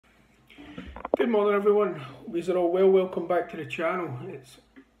Good morning everyone, hope you're all well. Welcome back to the channel. It's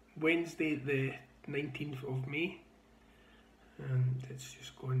Wednesday the 19th of May and it's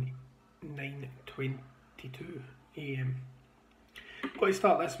just gone 9:22 AM. Got to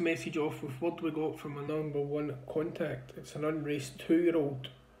start this message off with what we got from my number one contact. It's an unraced 2-year-old.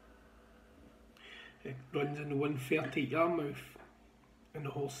 It runs in the 130 Yarmouth and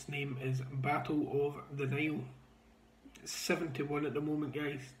the horse name is Battle of the Nile. It's 71 at the moment,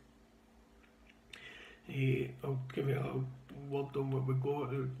 guys. I'll give you a little word on what we got.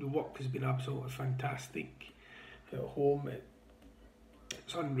 The work has been absolutely fantastic at home.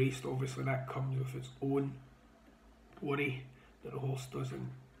 It's unraced, obviously that comes with its own worry that the horse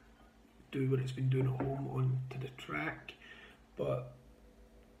doesn't do what it's been doing at home onto the track, but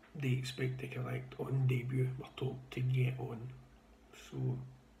they expect to collect on debut. We're told to get on, so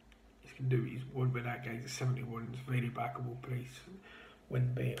he can do what he's won with that, guys. 71 is a very backable price.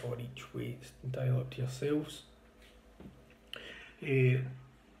 Win bet or each way, it's entirely up to yourselves.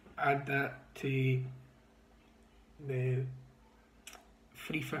 Add that to the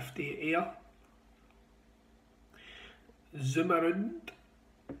 350 Air. Zoomerund,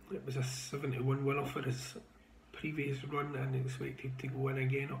 it was a 71 winner for his previous run and expected to go in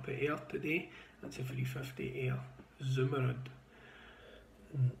again up at Air today. That's a 350 Air Zoomerund.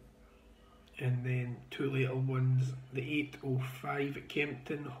 And then two later ones, the 805 at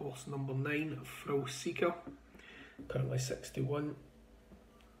Kempton, horse number 9, Thrill Seeker, currently 61.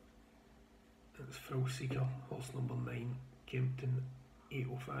 That's Thrill Seeker, horse number 9, Kempton,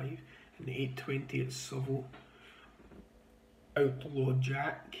 805. And the 820 at Seville, Outlaw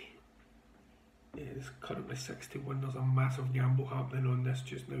Jack is currently 61. There's a massive gamble happening on this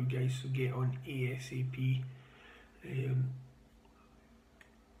just now, guys, so get on ASAP.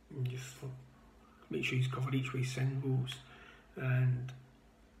 Just make sure he's covered each way singles, and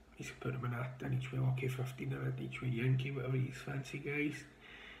you can put him in each way lucky 15 or an each way Yankee, whatever you fancy, guys.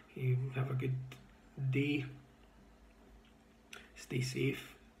 Have a good day, stay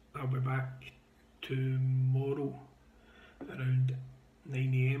safe. I'll be back tomorrow around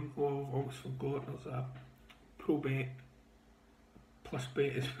 9 AM. Oh, I've almost forgot, there's a pro bet plus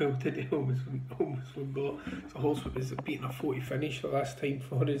bet as well today. Almost forgot. It's a horse that was beating a 40 finish the last time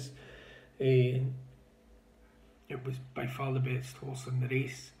for us. It was by far the best horse in the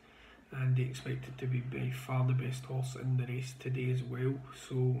race, and they expect it to be by far the best horse in the race today as well.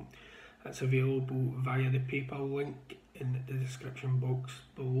 So that's available via the PayPal link in the description box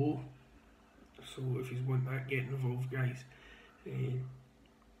below. So if you want that, get involved, guys.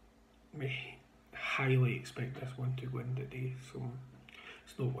 We highly expect this one to win today, so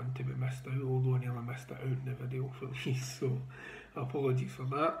it's not one to be missed out, although I nearly missed it out in the video for these, so apologies for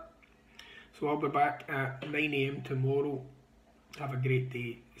that. So I'll be back at 9 AM tomorrow. Have a great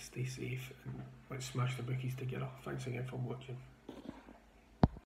day, stay safe, and let's smash the bookies together. Thanks again for watching.